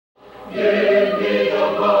Give me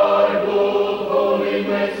the Bible, holy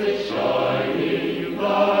message shining,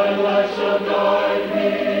 thy light shall guide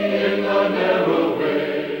me in the narrow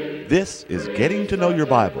way. This is Getting to Know Your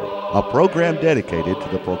Bible, a program dedicated to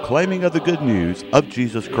the proclaiming of the good news of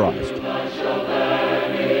Jesus Christ. Light shall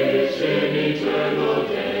vanish in eternal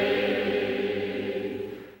day.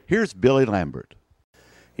 Here's Billy Lambert.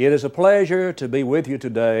 It is a pleasure to be with you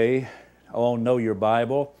today on Know Your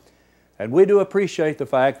Bible, and we do appreciate the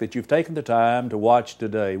fact that you've taken the time to watch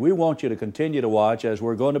today. We want you to continue to watch as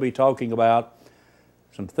we're going to be talking about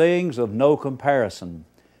some things of no comparison.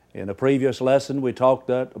 In a previous lesson, we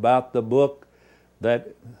talked about the book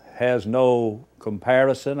that has no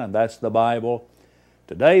comparison, and that's the Bible.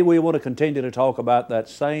 Today, we want to continue to talk about that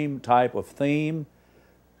same type of theme.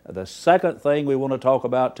 The second thing we want to talk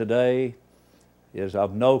about today is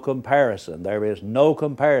of no comparison. There is no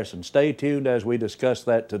comparison. Stay tuned as we discuss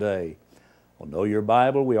that today. On Know Your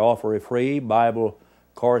Bible, we offer a free Bible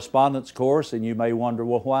correspondence course, and you may wonder,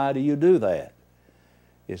 well, why do you do that?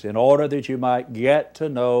 It's in order that you might get to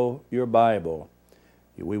know your Bible.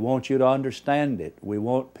 We want you to understand it. We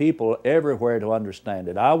want people everywhere to understand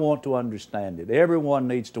it. I want to understand it. Everyone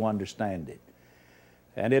needs to understand it.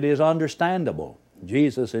 And it is understandable.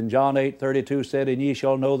 Jesus in John 8:32 said, "And ye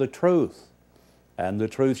shall know the truth, and the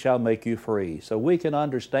truth shall make you free." So we can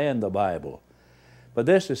understand the Bible. But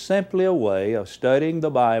this is simply a way of studying the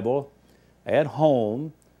Bible at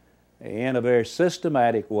home in a very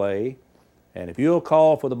systematic way. And if you'll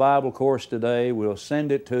call for the Bible course today, we'll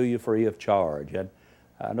send it to you free of charge. And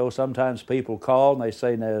I know sometimes people call and they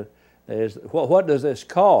say, now, what does this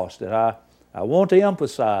cost? And I want to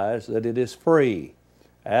emphasize that it is free.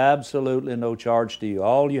 Absolutely no charge to you.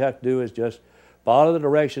 All you have to do is just follow the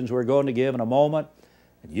directions we're going to give in a moment,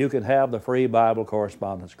 and you can have the free Bible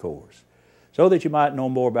correspondence course. So that you might know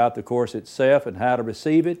more about the course itself and how to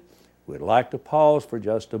receive it, we'd like to pause for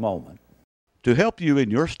just a moment. To help you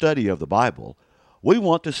in your study of the Bible, we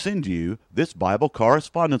want to send you this Bible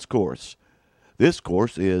correspondence course. This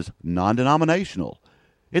course is non-denominational.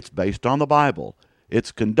 It's based on the Bible.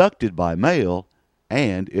 It's conducted by mail,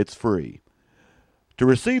 and it's free. To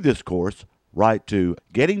receive this course, write to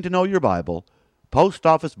Getting to Know Your Bible, Post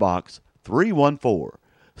Office Box 314,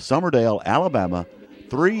 Summerdale, Alabama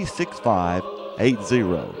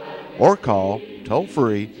 36580, or call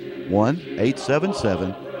toll-free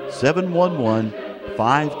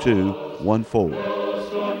 1-877-711-5214.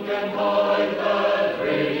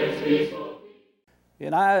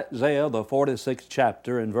 In Isaiah, the 46th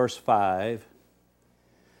chapter, in verse 5,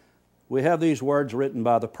 we have these words written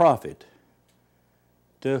by the prophet.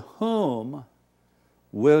 "To whom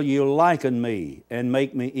will you liken me and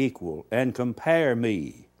make me equal and compare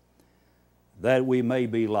me, that we may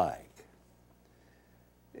be like?"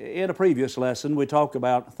 In a previous lesson, we talked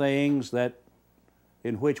about things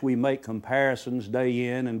in which we make comparisons day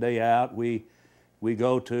in and day out. We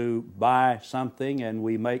go to buy something and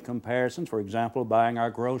we make comparisons. For example, buying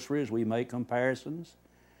our groceries, we make comparisons.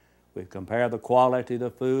 We compare the quality of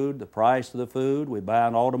the food, the price of the food. We buy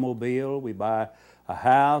an automobile, we buy a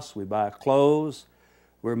house, we buy clothes.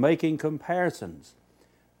 We're making comparisons.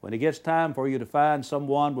 When it gets time for you to find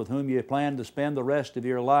someone with whom you plan to spend the rest of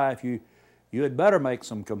your life, you had better make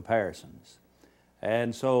some comparisons.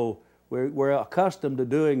 And so we're accustomed to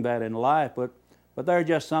doing that in life, but there are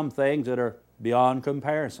just some things that are beyond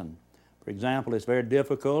comparison. For example, it's very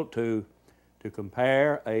difficult to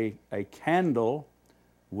compare a candle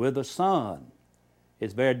with the sun.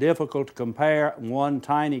 It's very difficult to compare one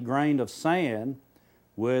tiny grain of sand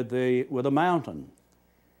with a mountain.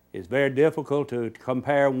 It's very difficult to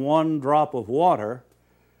compare one drop of water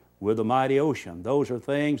with the mighty ocean. Those are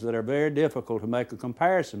things that are very difficult to make a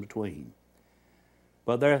comparison between.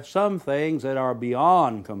 But there are some things that are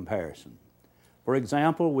beyond comparison. For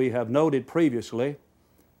example, we have noted previously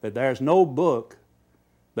that there's no book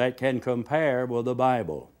that can compare with the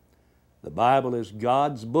Bible. The Bible is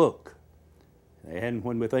God's book. And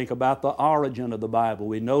when we think about the origin of the Bible,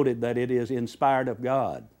 we noted that it is inspired of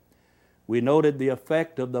God. We noted the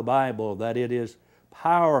effect of the Bible, that it is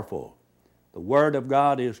powerful. The Word of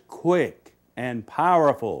God is quick and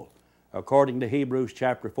powerful, according to Hebrews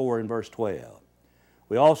chapter 4 and verse 12.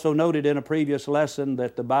 We also noted in a previous lesson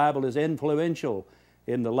that the Bible is influential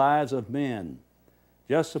in the lives of men.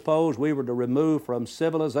 Just suppose we were to remove from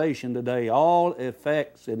civilization today all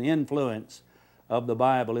effects and influence of the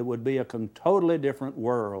Bible. It would be a totally different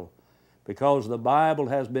world, because the Bible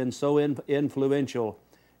has been so influential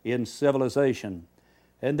in civilization.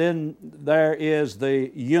 And then there is the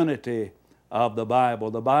unity of the Bible.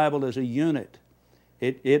 The Bible is a unit.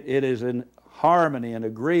 It is in harmony and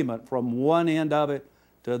agreement from one end of it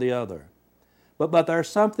to the other. But there's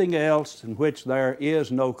something else in which there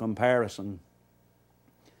is no comparison,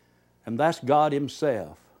 and that's God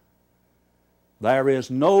Himself. There is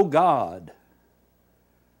no God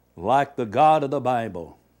like the God of the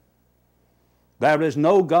Bible. There is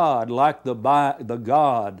no God like the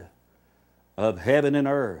God of heaven and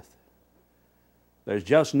earth. There's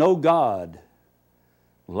just no God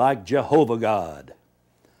like Jehovah God.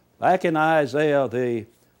 Back in Isaiah, the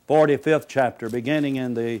 45th chapter, beginning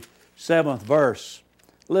in the 7th verse,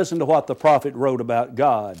 listen to what the prophet wrote about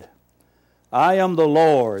God. I am the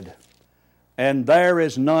Lord, and there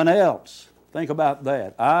is none else. Think about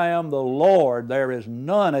that. I am the Lord, there is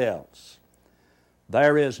none else.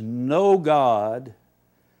 There is no God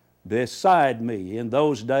beside me. In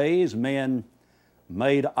those days, men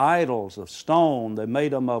made idols of stone. They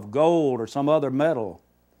made them of gold or some other metal.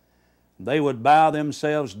 They would bow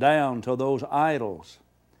themselves down to those idols.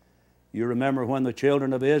 You remember when the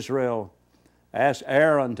children of Israel asked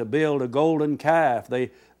Aaron to build a golden calf. They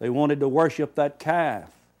wanted to worship that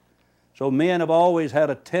calf. So men have always had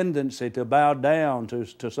a tendency to bow down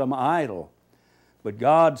to some idol. But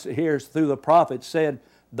God here through the prophet said,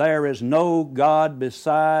 there is no God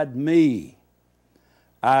beside me.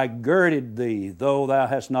 I girded thee, though thou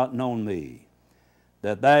hast not known me,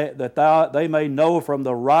 that they may know from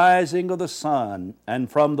the rising of the sun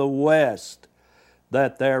and from the west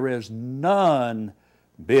that there is none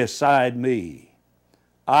beside me.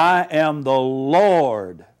 I am the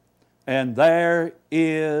Lord, and there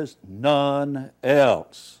is none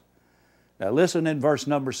else. Now listen in verse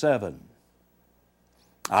number 7.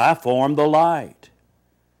 I form the light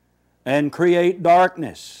and create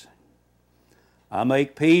darkness. I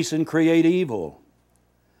make peace and create evil.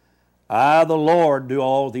 I, the Lord, do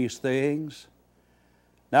all these things.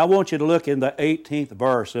 Now I want you to look in the 18th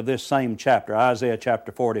verse of this same chapter, Isaiah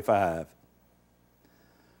chapter 45.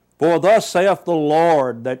 For thus saith the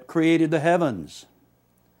Lord that created the heavens,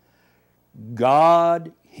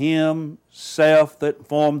 God Himself that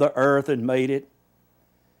formed the earth and made it.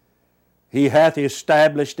 He hath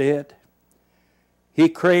established it. He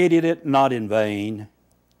created it not in vain.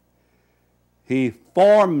 He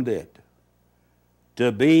formed it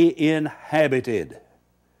to be inhabited.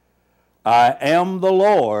 I am the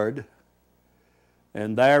Lord,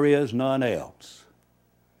 and there is none else.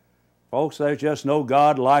 Folks, there's just no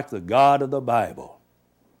God like the God of the Bible.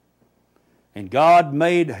 And God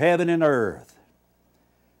made heaven and earth,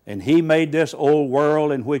 and He made this old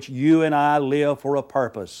world in which you and I live for a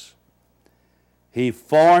purpose. He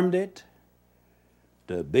formed it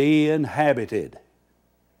to be inhabited.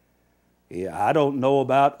 I don't know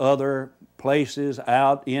about other places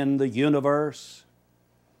out in the universe.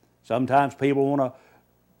 Sometimes people want to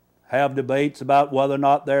have debates about whether or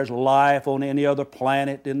not there's life on any other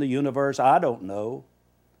planet in the universe. I don't know.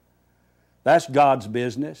 That's God's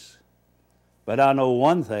business. But I know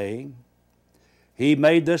one thing. He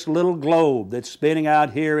made this little globe that's spinning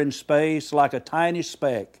out here in space like a tiny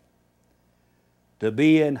speck to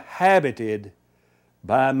be inhabited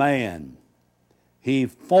by man. He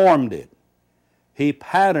formed it. He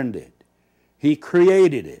patterned it. He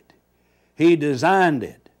created it. He designed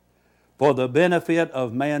it for the benefit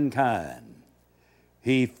of mankind.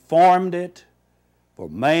 He formed it for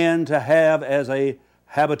man to have as a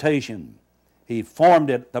habitation. He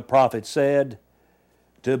formed it, the prophet said,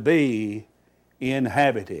 to be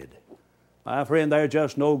inhabited. My friend, there's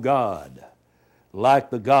just no God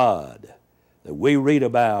like the God that we read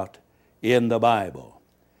about in the Bible.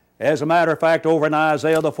 As a matter of fact, over in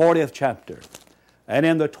Isaiah the 40th chapter, and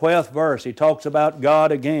in the 12th verse, he talks about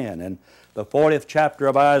God again. And the 40th chapter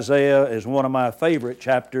of Isaiah is one of my favorite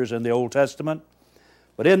chapters in the Old Testament.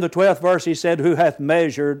 But in the 12th verse, he said, who hath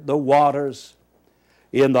measured the waters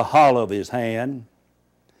in the hollow of His hand,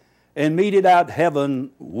 and meted out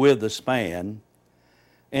heaven with the span,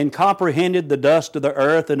 and comprehended the dust of the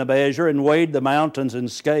earth in a measure, and weighed the mountains in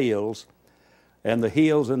scales, and the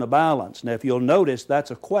hills in a balance. Now, if you'll notice,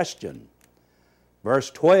 that's a question.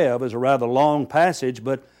 Verse 12 is a rather long passage,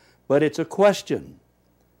 but it's a question.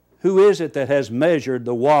 Who is it that has measured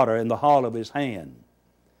the water in the hollow of His hand?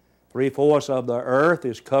 3/4 of the earth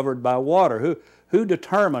is covered by water. Who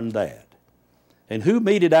determined that? And who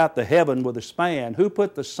meted out the heaven with a span? Who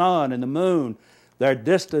put the sun and the moon their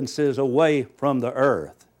distances away from the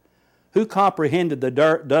earth? Who comprehended the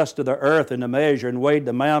dust of the earth in a measure, and weighed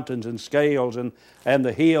the mountains in scales, and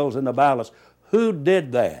the hills in the balance? Who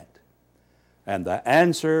did that? And the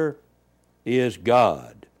answer is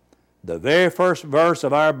God. The very first verse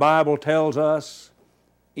of our Bible tells us,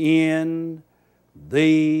 in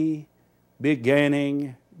the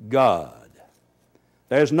beginning God.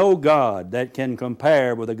 There's no God that can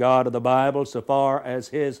compare with the God of the Bible so far as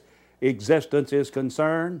His existence is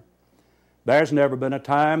concerned. There's never been a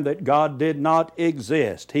time that God did not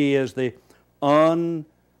exist. He is the uncaused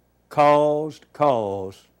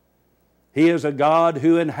cause. He is a God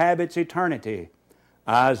who inhabits eternity.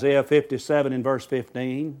 Isaiah 57 and verse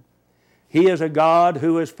 15. He is a God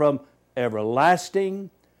who is from everlasting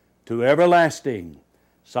to everlasting.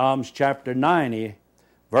 Psalms chapter 90,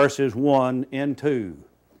 verses 1 and 2.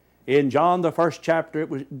 In John, the first chapter,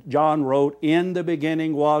 John wrote, "In the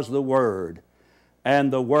beginning was the Word,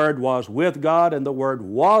 and the Word was with God, and the Word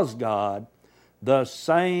was God. The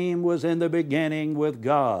same was in the beginning with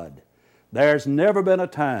God." There's never been a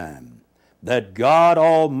time that God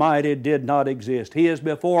Almighty did not exist. He is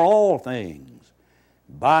before all things.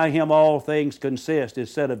 By Him all things consist,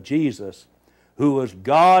 is said of Jesus, who was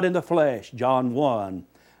God in the flesh, John 1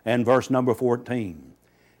 and verse number 14.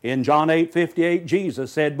 In John 8:58,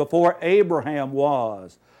 Jesus said, "Before Abraham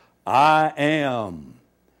was, I am.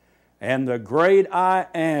 And the great I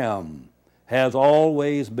am has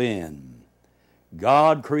always been."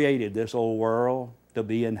 God created this old world to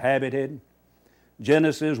be inhabited.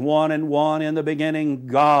 Genesis 1 and 1, in the beginning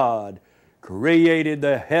God created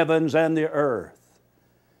the heavens and the earth.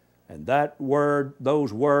 And that word,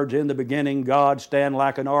 those words, "in the beginning God," stand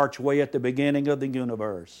like an archway at the beginning of the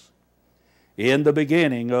universe. In the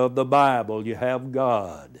beginning of the Bible you have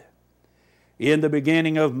God. In the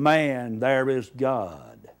beginning of man there is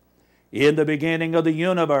God. In the beginning of the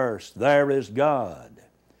universe there is God.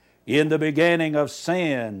 In the beginning of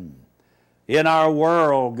sin in our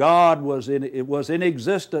world, God was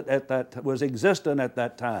existent at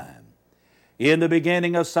that time. In the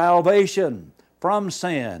beginning of salvation from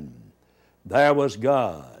sin, there was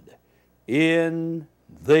God. In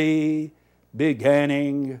the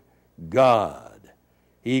beginning, God.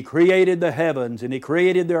 He created the heavens and He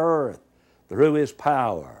created the earth through His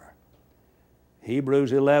power.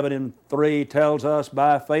 Hebrews 11 and 3 tells us,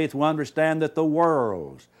 "By faith we understand that the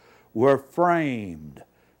worlds were framed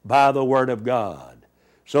by the Word of God,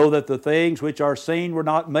 so that the things which are seen were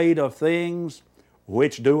not made of things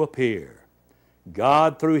which do appear."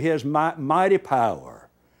 God, through His mighty power,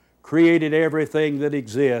 created everything that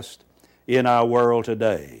exists in our world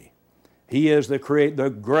today. He is the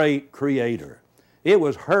great Creator. It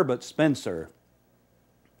was Herbert Spencer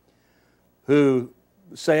who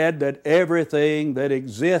said that everything that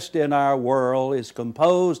exists in our world is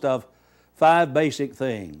composed of 5 basic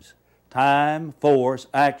things: time, force,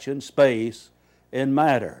 action, space, and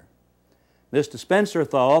matter. Mr. Spencer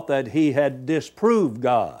thought that he had disproved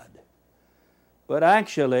God. But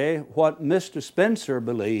actually, what Mr. Spencer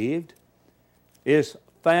believed is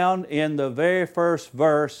found in the very first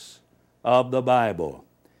verse of the Bible.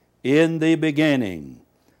 In the beginning,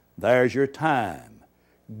 there's your time.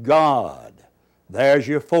 God, there's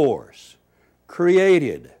your force.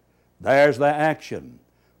 Created, there's the action.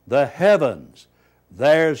 The heavens,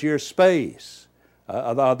 there's your space.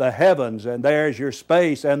 The heavens, and there's your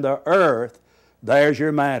space. And the earth, there's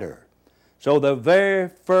your matter. So the very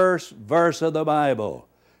first verse of the Bible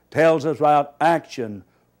tells us about action,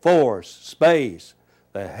 force, space,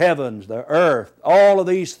 the heavens, the earth. All of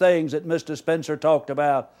these things that Mr. Spencer talked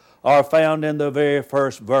about are found in the very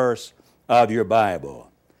first verse of your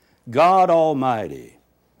Bible. God Almighty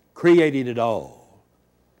created it all.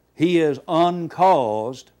 He is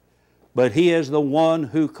uncaused, but He is the one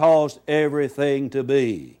who caused everything to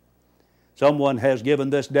be. Someone has given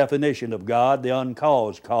this definition of God, the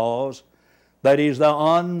uncaused cause, that He's the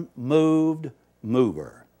unmoved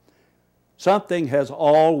mover. Something has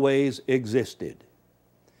always existed.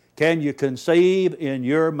 Can you conceive in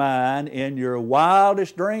your mind, in your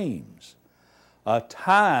wildest dreams, a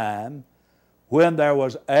time when there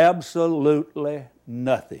was absolutely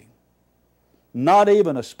nothing? Not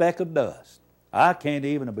even a speck of dust. I can't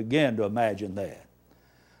even begin to imagine that.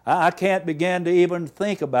 I can't begin to even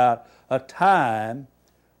think about a time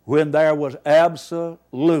when there was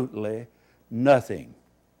absolutely nothing.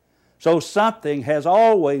 So something has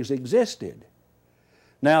always existed.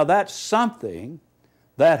 Now that something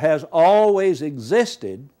that has always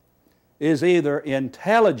existed is either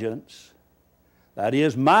intelligence, that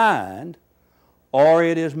is mind, or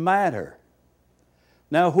it is matter.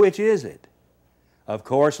 Now which is it? Of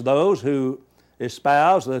course, those who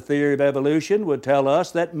espouse the theory of evolution would tell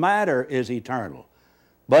us that matter is eternal.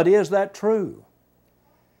 But is that true?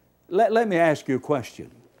 Let me ask you a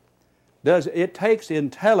question. It takes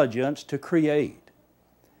intelligence to create.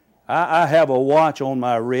 I have a watch on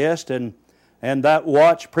my wrist, and that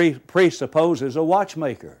watch presupposes a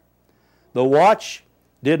watchmaker. The watch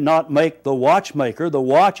did not make the watchmaker. The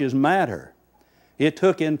watch is matter. It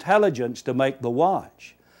took intelligence to make the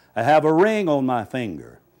watch. I have a ring on my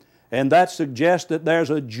finger. And that suggests that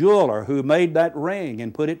there's a jeweler who made that ring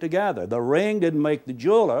and put it together. The ring didn't make the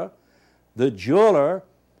jeweler. The jeweler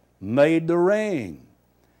made the ring.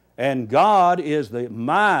 And God is the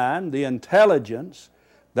mind, the intelligence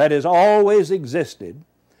that has always existed,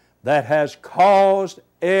 that has caused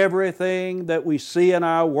everything that we see in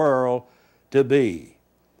our world to be.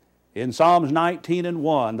 In Psalms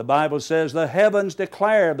 19:1, the Bible says, "The heavens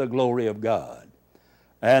declare the glory of God,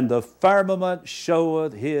 and the firmament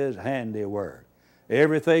showeth His handiwork."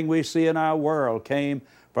 Everything we see in our world came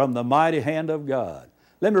from the mighty hand of God.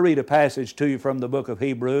 Let me read a passage to you from the book of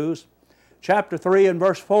Hebrews, chapter 3 and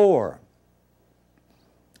verse 4.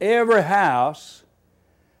 "Every house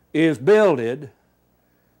is builded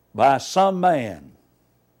by some man."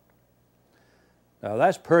 Now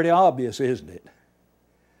that's pretty obvious, isn't it?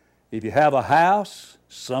 If you have a house,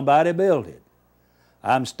 somebody built it.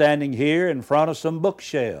 I'm standing here in front of some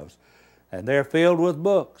bookshelves, and they're filled with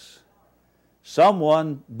books.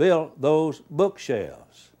 Someone built those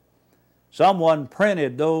bookshelves. Someone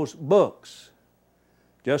printed those books.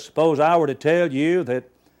 Just suppose I were to tell you that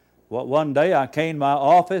one day I came to my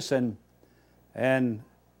office and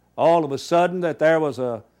all of a sudden that there was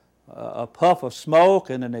a puff of smoke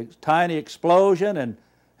and a tiny explosion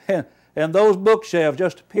and those bookshelves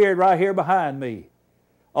just appeared right here behind me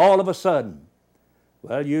all of a sudden.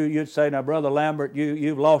 Well, you'd say, "Now, Brother Lambert,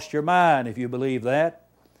 you've lost your mind if you believe that."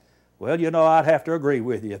 Well, you know, I'd have to agree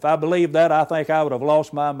with you. If I believed that, I think I would have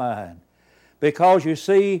lost my mind. Because you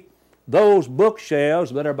see, those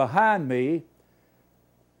bookshelves that are behind me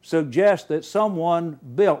suggest that someone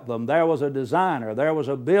built them. There was a designer, there was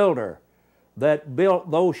a builder that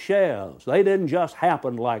built those shelves. They didn't just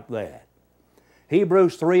happen like that.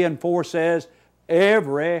 Hebrews 3 and 4 says,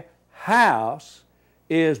 "Every house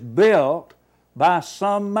is built by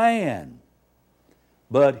some man,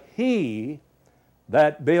 but He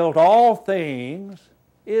that built all things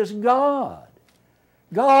is God."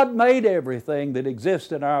 God made everything that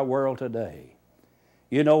exists in our world today.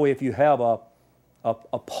 You know, if you have a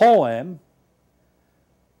poem,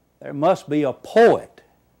 there must be a poet.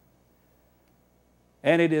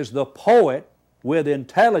 And it is the poet with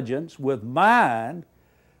intelligence, with mind,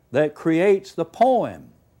 that creates the poem.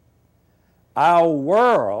 Our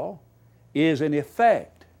world is an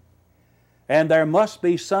effect. And there must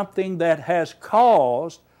be something that has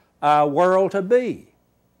caused our world to be.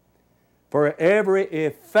 For every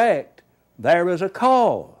effect, there is a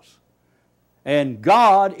cause. And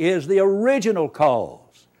God is the original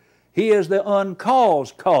cause. He is the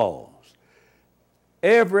uncaused cause.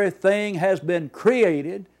 Everything has been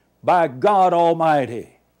created by God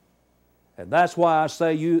Almighty. And that's why I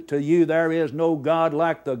say to you, there is no God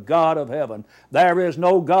like the God of heaven. There is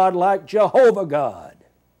no God like Jehovah God.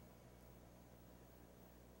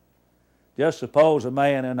 Just suppose a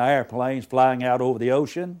man in an airplane flying out over the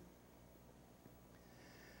ocean.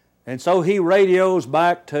 And so he radios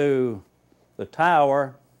back to the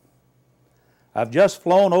tower. "I've just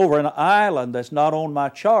flown over an island that's not on my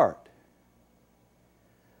chart.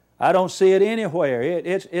 I don't see it anywhere.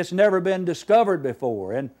 It's never been discovered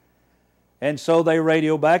before." And so they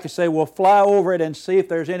radio back and say, "Well, fly over it and see if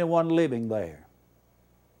there's anyone living there."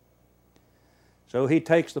 So he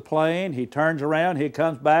takes the plane, he turns around, he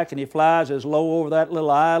comes back and he flies as low over that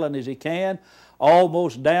little island as he can,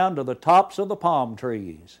 almost down to the tops of the palm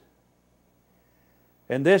trees.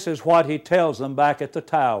 And this is what he tells them back at the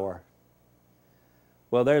tower.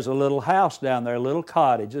 "Well, there's a little house down there, a little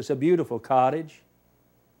cottage. It's a beautiful cottage.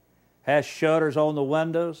 Has shutters on the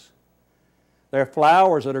windows. There are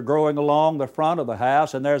flowers that are growing along the front of the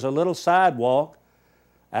house, and there's a little sidewalk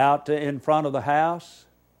out in front of the house.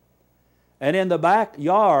 And in the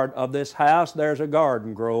backyard of this house, there's a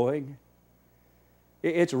garden growing.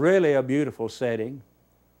 It's really a beautiful setting."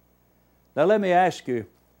 Now let me ask you,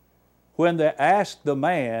 when they ask the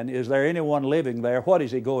man, "Is there anyone living there?" what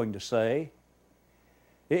is he going to say?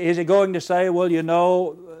 Is he going to say, "Well, you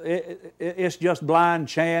know, it's just blind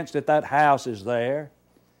chance that that house is there.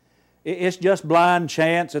 It's just blind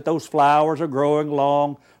chance that those flowers are growing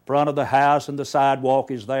along front of the house and the sidewalk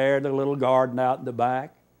is there, the little garden out in the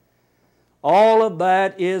back"? All of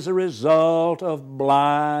that is a result of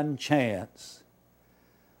blind chance.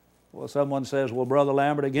 Well, someone says, "Well, Brother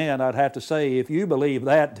Lambert, again, I'd have to say, if you believe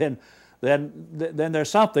that, then there's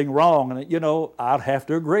something wrong." And, you know, I'd have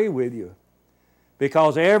to agree with you.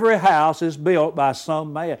 Because every house is built by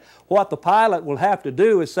some man. What the pilot will have to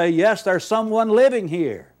do is say, "Yes, there's someone living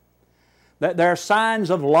here. That there are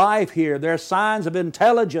signs of life here. There are signs of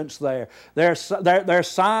intelligence there. There are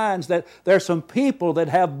signs that there's some people that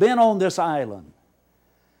have been on this island."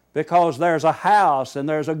 because there's a house and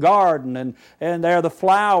there's a garden and there are the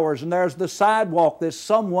flowers and there's the sidewalk that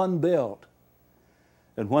someone built.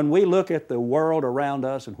 And when we look at the world around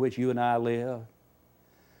us in which you and I live,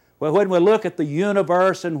 well, when we look at the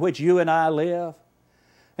universe in which you and I live,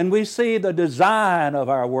 and we see the design of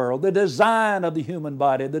our world, the design of the human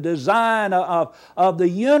body, the design of the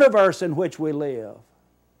universe in which we live,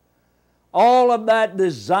 all of that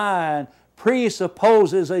design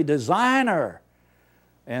presupposes a designer,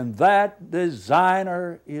 and that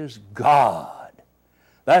designer is God.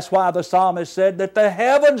 That's why the psalmist said that the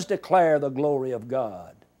heavens declare the glory of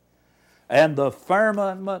God, and the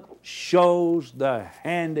firmament shows the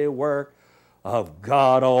handiwork of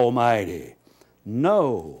God Almighty.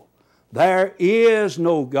 No, there is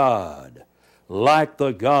no God like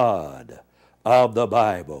the God of the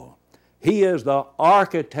Bible. He is the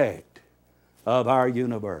architect of our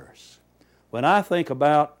universe. When I think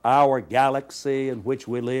about our galaxy in which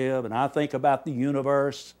we live, and I think about the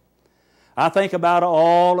universe, I think about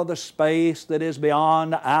all of the space that is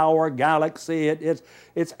beyond our galaxy.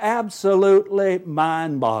 It's absolutely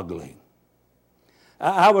mind-boggling.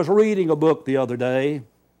 I was reading a book the other day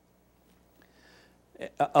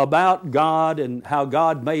about God and how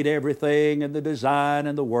God made everything and the design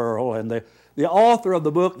and the world, and the author of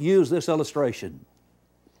the book used this illustration.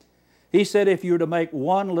 He said if you were to make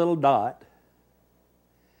one little dot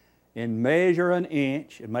and measure an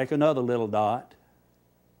inch and make another little dot,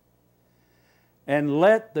 and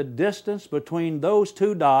let the distance between those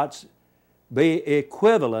two dots be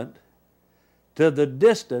equivalent to the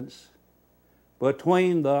distance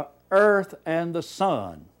between the earth and the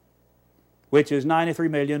sun, which is 93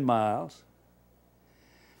 million miles.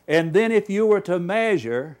 And then if you were to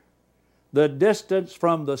measure the distance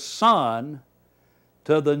from the sun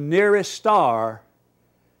to the nearest star,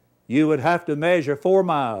 you would have to measure 4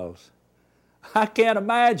 miles. I can't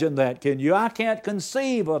imagine that, can you? I can't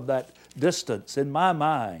conceive of that distance in my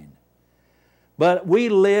mind. But we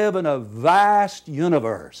live in a vast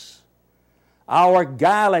universe. Our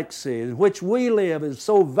galaxy in which we live is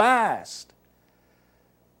so vast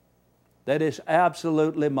that it's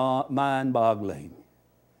absolutely mind-boggling.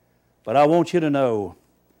 But I want you to know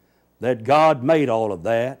that God made all of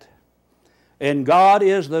that. And God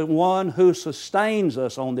is the one who sustains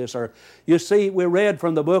us on this earth. You see, we read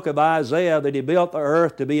from the book of Isaiah that He built the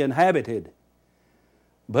earth to be inhabited.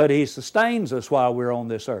 But He sustains us while we're on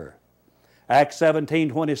this earth. Acts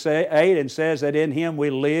 17:28 and says that in Him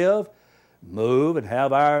we live, move, and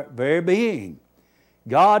have our very being.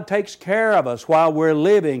 God takes care of us while we're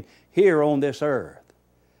living here on this earth.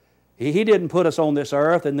 He didn't put us on this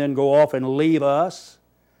earth and then go off and leave us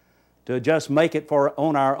to just make it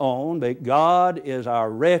on our own, but God is our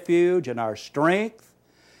refuge and our strength.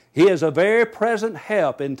 He is a very present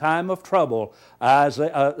help in time of trouble,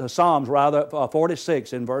 Psalms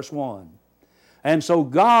 46 in verse 1. And so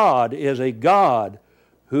God is a God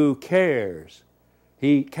who cares.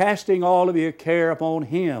 He casting all of your care upon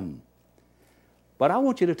Him. But I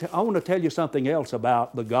want to tell you something else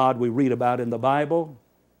about the God we read about in the Bible.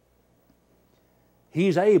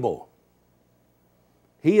 He's able.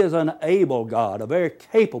 He is an able God, a very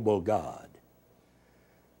capable God.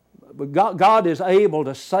 But God is able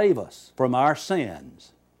to save us from our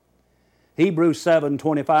sins. Hebrews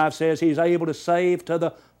 7:25 says He's able to save to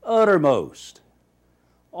the uttermost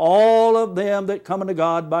all of them that come unto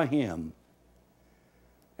God by Him.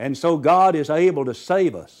 And so God is able to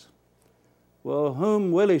save us. Well,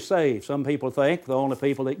 whom will He save? Some people think the only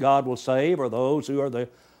people that God will save are those who are the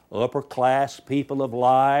upper class people of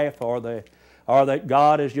life, or that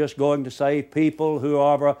God is just going to save people who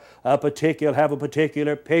have a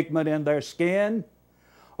particular pigment in their skin,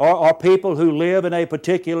 or people who live in a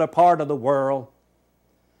particular part of the world.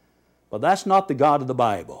 But that's not the God of the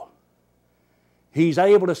Bible. He's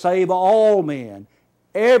able to save all men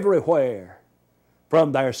everywhere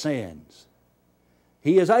from their sins.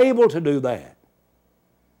 He is able to do that.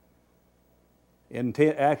 In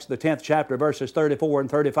Acts the 10th chapter, verses 34 and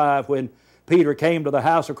 35, when Peter came to the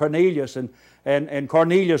house of Cornelius, and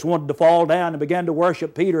Cornelius wanted to fall down and began to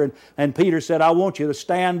worship Peter, and Peter said, I want you to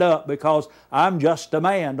stand up because I'm just a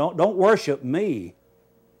man. Don't worship me.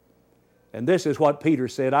 And this is what Peter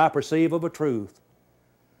said, I perceive of a truth,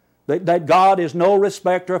 that God is no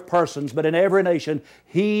respecter of persons, but in every nation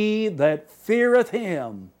he that feareth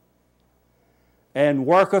Him and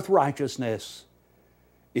worketh righteousness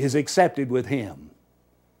is accepted with Him.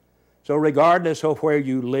 So regardless of where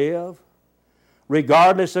you live,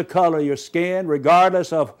 regardless of the color of your skin,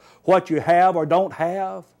 regardless of what you have or don't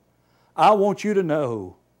have, I want you to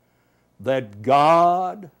know that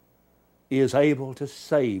God is able to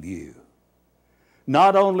save you.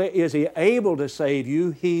 Not only is He able to save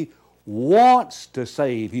you, He wants to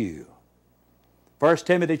save you. 1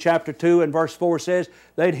 Timothy chapter 2 and verse 4 says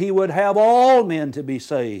that He would have all men to be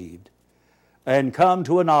saved and come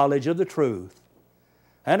to a knowledge of the truth.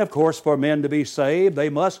 And of course, for men to be saved, they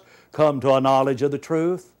must come to a knowledge of the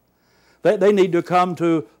truth. They need to come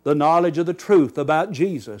to the knowledge of the truth about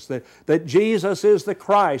Jesus, that Jesus is the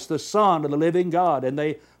Christ, the Son of the living God, and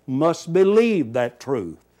they must believe that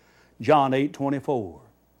truth. John 8:24.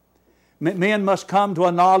 Men must come to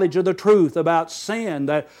a knowledge of the truth about sin,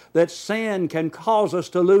 that sin can cause us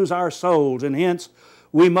to lose our souls, and hence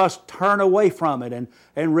we must turn away from it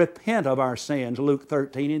and repent of our sins, Luke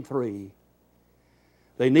 13:3.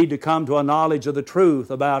 They need to come to a knowledge of the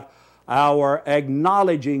truth about our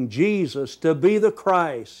acknowledging Jesus to be the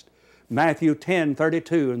Christ, Matthew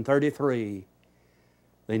 10:32 and 33.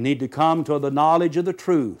 They need to come to the knowledge of the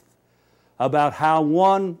truth about how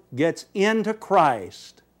one gets into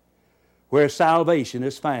Christ where salvation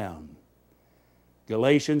is found.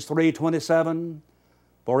 Galatians 3:27,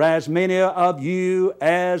 for as many of you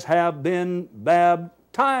as have been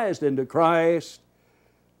baptized into Christ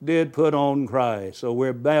did put on Christ. So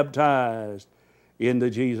we're baptized into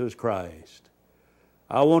Jesus Christ.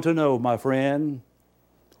 I want to know, my friend,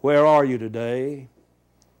 where are you today?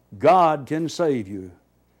 God can save you.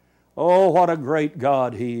 Oh, what a great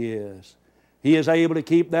God He is. He is able to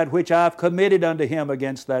keep that which I've committed unto Him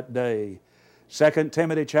against that day. 2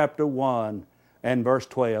 Timothy chapter 1 and verse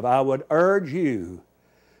 12. I would urge you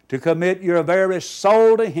to commit your very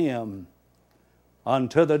soul to Him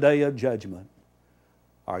unto the day of judgment.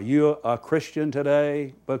 Are you a Christian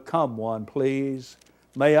today? Become one, please.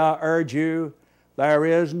 May I urge you, there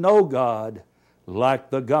is no God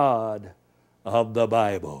like the God of the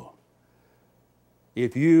Bible.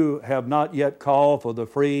 If you have not yet called for the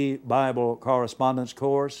free Bible correspondence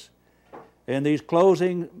course, in these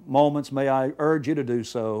closing moments may I urge you to do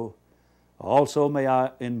so. Also may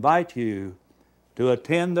I invite you to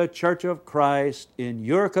attend the Church of Christ in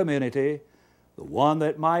your community, the one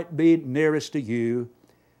that might be nearest to you.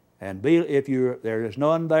 And if there is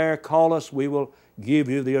none there, call us. We will give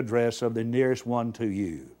you the address of the nearest one to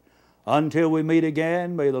you. Until we meet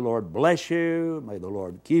again, may the Lord bless you. May the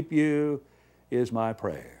Lord keep you, is my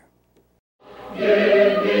prayer.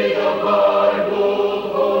 Give me the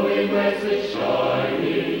Bible, holy message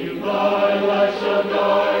shining. Thy light shall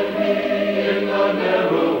guide me in the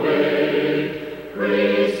narrow way.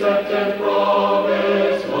 Precept and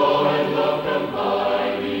promise, my love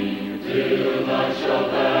combining, till I shall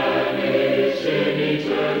vanish in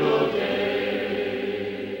eternal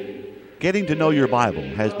day. Getting to Know Your Bible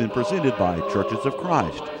has been presented by Churches of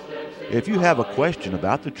Christ. If you have a question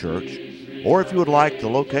about the church, or if you would like the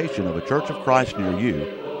location of a Church of Christ near you,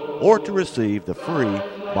 or to receive the free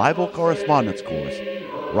Bible correspondence course,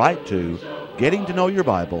 write to Getting to Know Your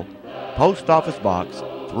Bible, Post Office Box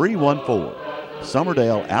 314,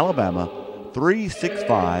 Summerdale, Alabama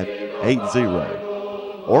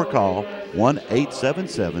 36580, or call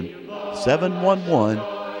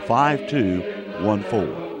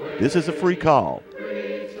 1-877-711-5214. This is a free call.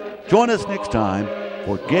 Join us next time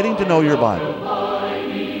for Getting to Know Your Bible.